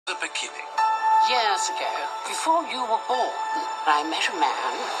The beginning. Years ago, before you were born, I met a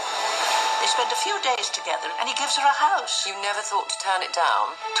man. They spend a few days together and he gives her a house. You never thought to turn it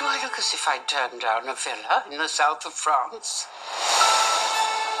down? Do I look as if I'd turned down a villa in the south of France?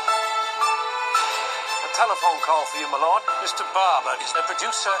 A telephone call for you, my lord. Mr. Barber is a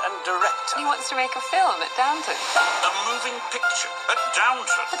producer and director. He wants to make a film at Downton. A moving picture at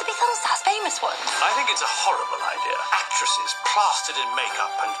Downton. Would there be film stars, famous ones? I think it's a horrible idea. Actresses plastered in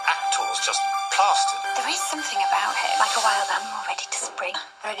makeup and actors just plastered. There is something about it, like a wild animal ready to spring.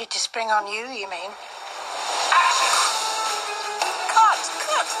 Ready to spring on you mean? Action! Cut!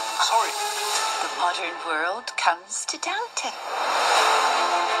 Sorry. The modern world comes to Downton.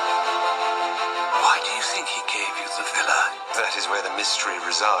 Why do you think he gave you the villa? That is where the mystery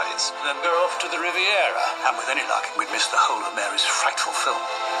resides. Then we're off to the Riviera. And with any luck, we'd miss the whole of Mary's frightful film.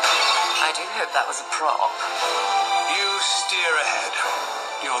 I do hope that was a prop. You steer ahead.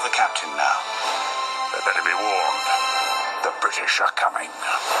 You're the captain now. They better be warned. The British are coming.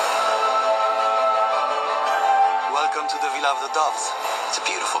 Welcome to the Villa of the Doves. It's a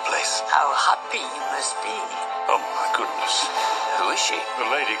beautiful place. How happy you must be. Oh, my goodness. Who is she? The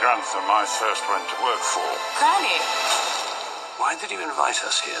Lady Grantham I first went to work for. Granny! Why did you invite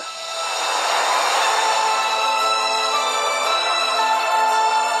us here?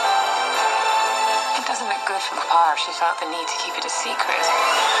 It doesn't look good for Papa. She felt the need to keep it a secret.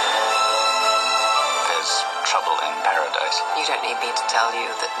 There's trouble in paradise. You don't need me to tell you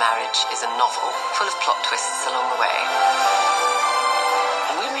that marriage is a novel full of plot twists along the way.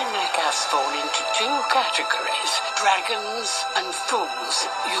 Women like us fall into two categories, dragons and fools.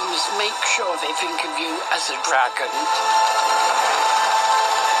 You must make sure they think of you as a dragon.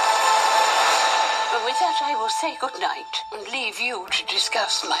 But with that, I will say good night and leave you to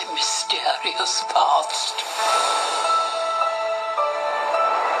discuss my mysterious past.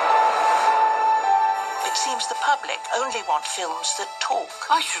 It seems the public only want films that talk.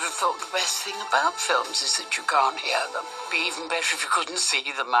 I should have thought the best thing about films is that you can't hear them. It'd be even better if you couldn't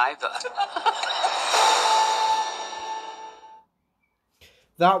see them either.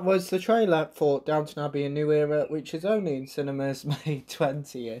 That was the trailer for Downton Abbey: A New Era, which is only in cinemas May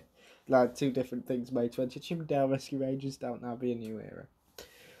 20th. Like, two different things, May 20th. Chippendale Rescue Rangers, Downton Abbey: A New Era.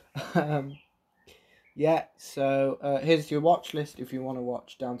 Yeah, so here's your watch list if you want to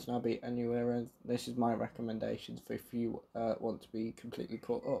watch Downton Abbey: A New Era. This is my recommendations for if you want to be completely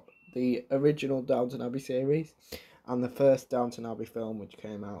caught up. The original Downton Abbey series and the first Downton Abbey film, which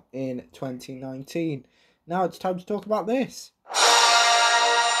came out in 2019. Now it's time to talk about this.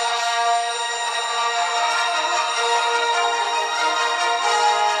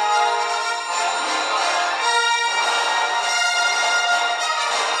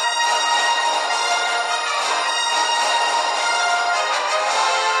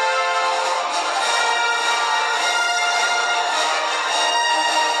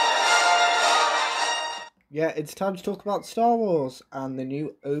 Yeah, it's time to talk about Star Wars and the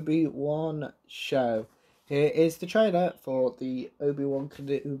new Obi-Wan show. Here is the trailer for the Obi-Wan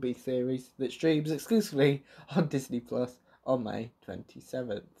Kenobi series that streams exclusively on Disney Plus on May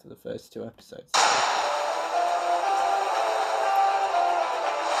 27th for the first 2 episodes.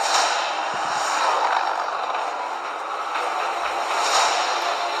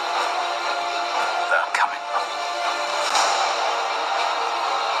 They're coming.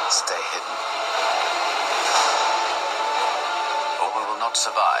 Stay hidden. Or we will not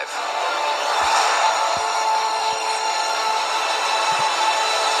survive.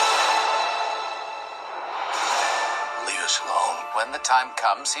 Leave us alone. When the time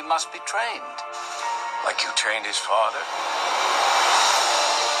comes, he must be trained. Like you trained his father.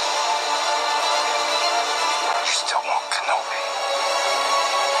 You still want Kenobi.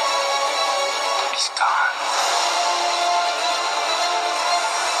 He's gone.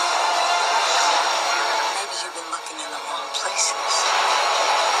 Maybe you've been looking in the wrong places.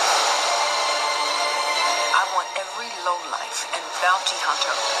 I want every lowlife and bounty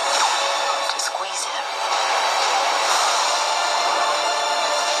hunter to squeeze him.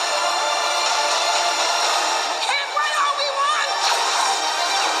 You can't run, Obi-Wan!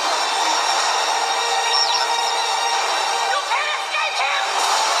 You can't escape him!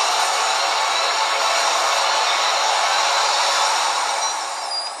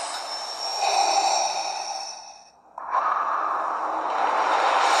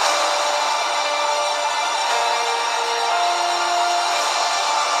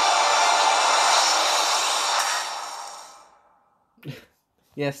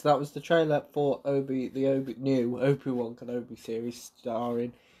 Yes, that was the trailer for new Obi-Wan Kenobi series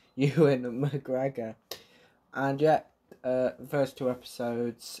starring Ewan McGregor. And yeah, The first 2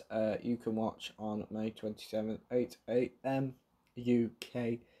 episodes you can watch on May 27th, 8 AM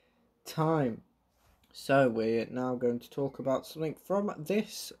UK time. So we're now going to talk about something from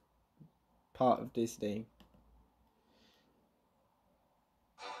this part of Disney.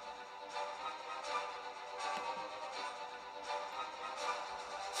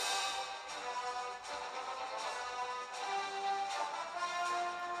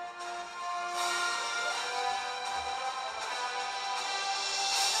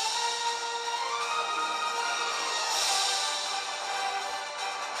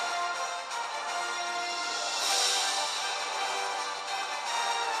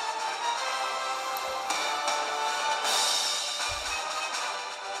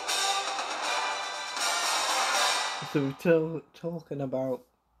 So we're talking about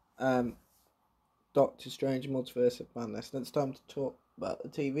Doctor Strange Multiverse of Madness, and it's time to talk about the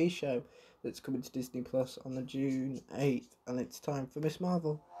TV show that's coming to Disney Plus on the June 8th, and it's time for Miss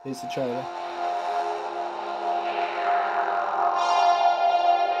Marvel. Here's the trailer.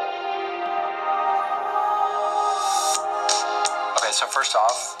 Okay, so first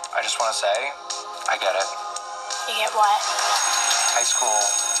off, I just want to say, I get it. You get what? High school.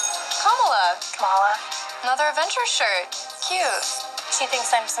 Kamala. Another adventure shirt. Cute. She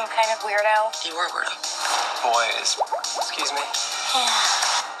thinks I'm some kind of weirdo. You are weirdo. Boys. Excuse me?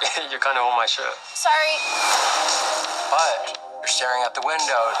 Yeah. You're kind of on my shirt. Sorry. But you're staring out the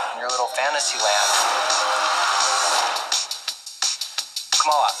window in your little fantasy land.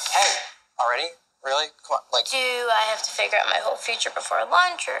 Kamala, hey! Already? Really? Come on, like... Do I have to figure out my whole future before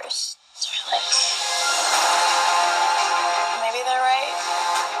lunch, or is there like... Maybe they're right.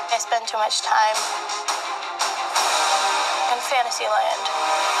 I spend too much time in Fantasyland.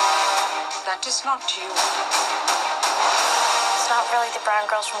 That is not you. It's not really the brown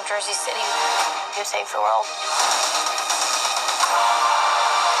girls from Jersey City who save the world.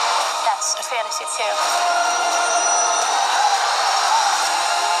 That's a fantasy too.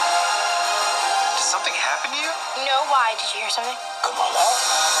 Did something happen to you? No, why? Did you hear something? Kamala?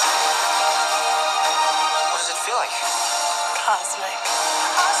 What does it feel like? Cosmic.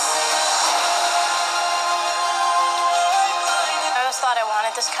 I always thought I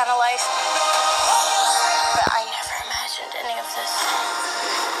wanted this kind of life, but I never imagined any of this.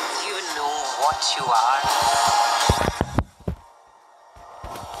 Do you know what you are?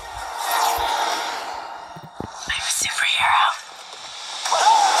 I'm a superhero.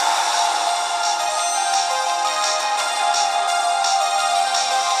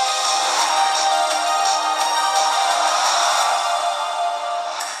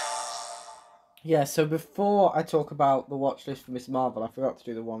 Yeah, so before I talk about the watch list for Miss Marvel, I forgot to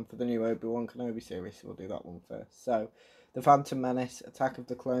do the one for the new Obi-Wan Kenobi series, so we'll do that one first. So, The Phantom Menace, Attack of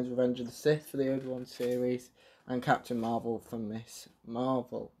the Clones, Revenge of the Sith for the Obi-Wan series, and Captain Marvel for Miss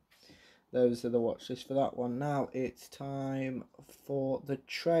Marvel. Those are the watch lists for that one. Now it's time for the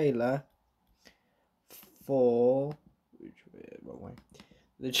trailer for... wrong way.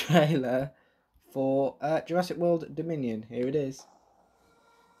 The trailer for Jurassic World Dominion. Here it is.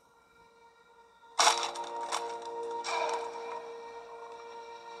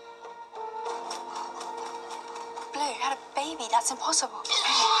 Blue had a baby. That's impossible.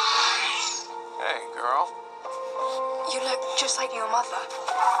 Hey, girl. You look just like your mother.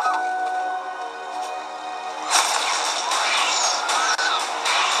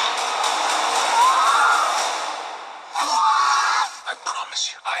 I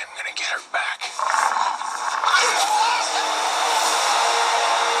promise you, I am gonna get her back.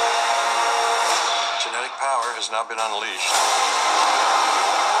 Genetic power has now been unleashed.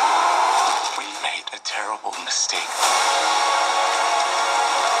 We made a terrible mistake.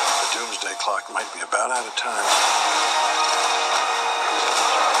 The doomsday clock might be about out of time.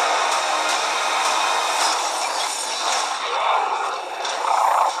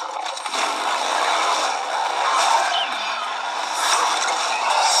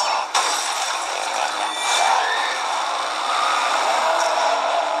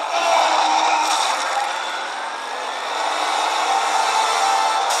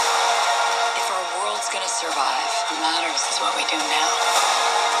 If our world's gonna survive, what matters is what we do now.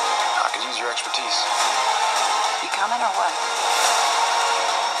 I could use your expertise. You coming or what?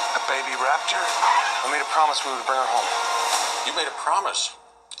 A baby raptor? I made a promise we would bring her home. You made a promise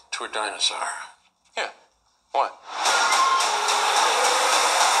to a dinosaur. Yeah. What?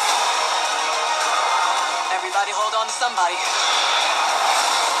 Everybody hold on to somebody.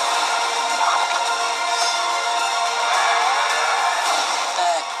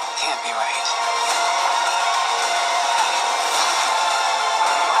 That can't be right.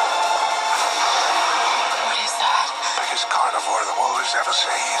 What is that? A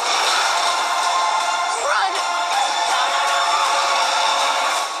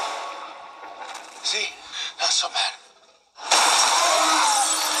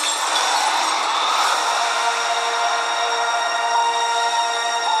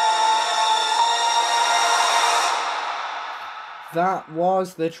That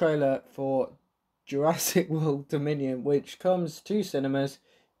was the trailer for Jurassic World Dominion, which comes to cinemas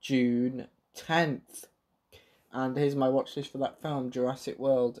June 10th. And here's my watch list for that film, Jurassic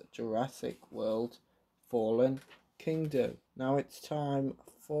World Fallen Kingdom. Now it's time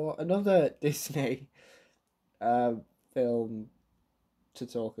for another Disney film to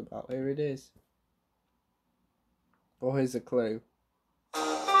talk about. Here it is. Or here's a clue.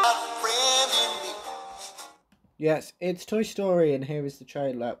 Yes, it's Toy Story, and here is the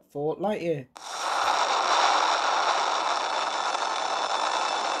trailer for Lightyear.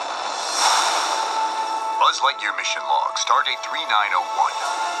 Buzz Lightyear mission log, stardate 3901.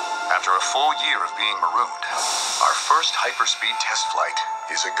 After a full year of being marooned, our first hyperspeed test flight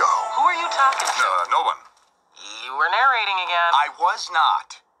is a go. Who are you talking to? No one. You were narrating again. I was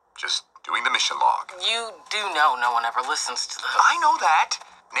not. Just doing the mission log. You do know no one ever listens to those. I know that.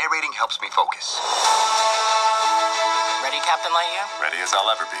 Narrating helps me focus. Ready, Captain Lightyear? Ready as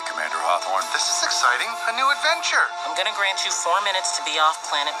I'll ever be, Commander Hawthorne. This is exciting. A new adventure. I'm gonna grant you 4 minutes to be off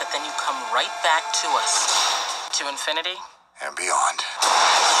planet, but then you come right back to us. To infinity and beyond.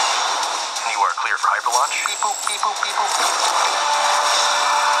 You are clear for hyperlaunch. Beep boop, beep boop, beep boop.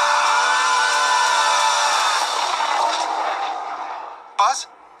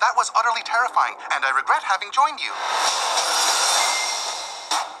 Buzz, that was utterly terrifying, and I regret having joined you.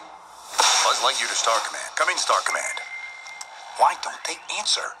 Buzz Lightyear to Star Command. Come in, Star Command. Why don't they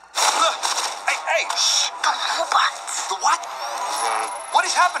answer? Hey, shh! The robots. The what? What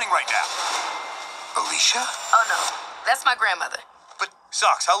is happening right now? Alicia? Oh no, that's my grandmother. But,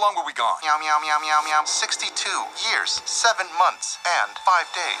 Socks, how long were we gone? Meow, meow, meow, meow, meow. 62 years, 7 months, and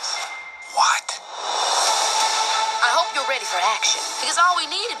 5 days. What? I hope you're ready for action, because all we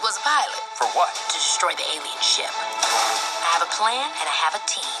needed was a pilot For what? to destroy the alien ship. I have a plan and I have a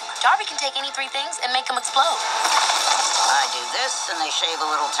team. Darby can take any 3 things and make them explode. I do this, and they shave a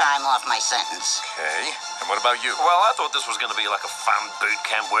little time off my sentence. Okay, and what about you? Well, I thought this was going to be like a fun boot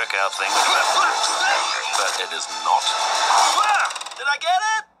camp workout thing. But it is not. Did I get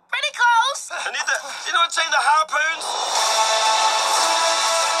it? Pretty close. I need the... You know what's saying? The harpoons?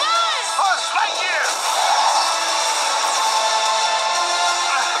 Buzz Lightyear!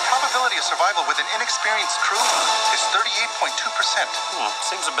 The probability of survival with an inexperienced crew is 38.2%.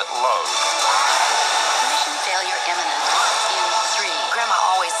 Seems a bit low. Mission failure imminent. In 3. Grandma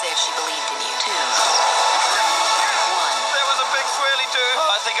always said she believed in you. 2. 1. There was a big swirly dude.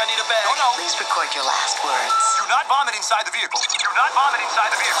 I think I need a bag. No. Please record your last words. Do not vomit inside the vehicle. Do not vomit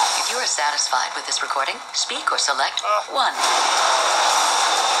inside the vehicle. If you are satisfied with this recording, speak or select 1.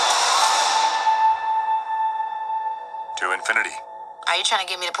 To infinity. Are you trying to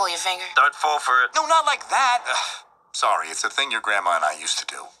get me to pull your finger? Don't fall for it. No, not like that. Sorry, it's a thing your grandma and I used to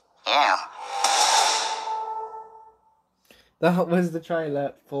do. Yeah. That was the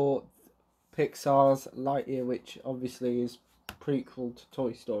trailer for Pixar's Lightyear, which obviously is prequel to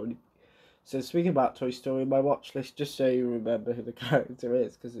Toy Story. So speaking about Toy Story, my watch list, just so you remember who the character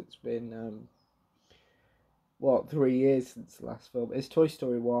is, because it's been 3 years since the last film, is Toy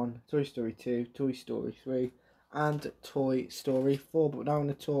Story 1, Toy Story 2, Toy Story 3, and Toy Story 4. But now I'm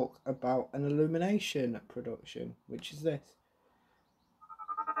going to talk about an Illumination production, which is this.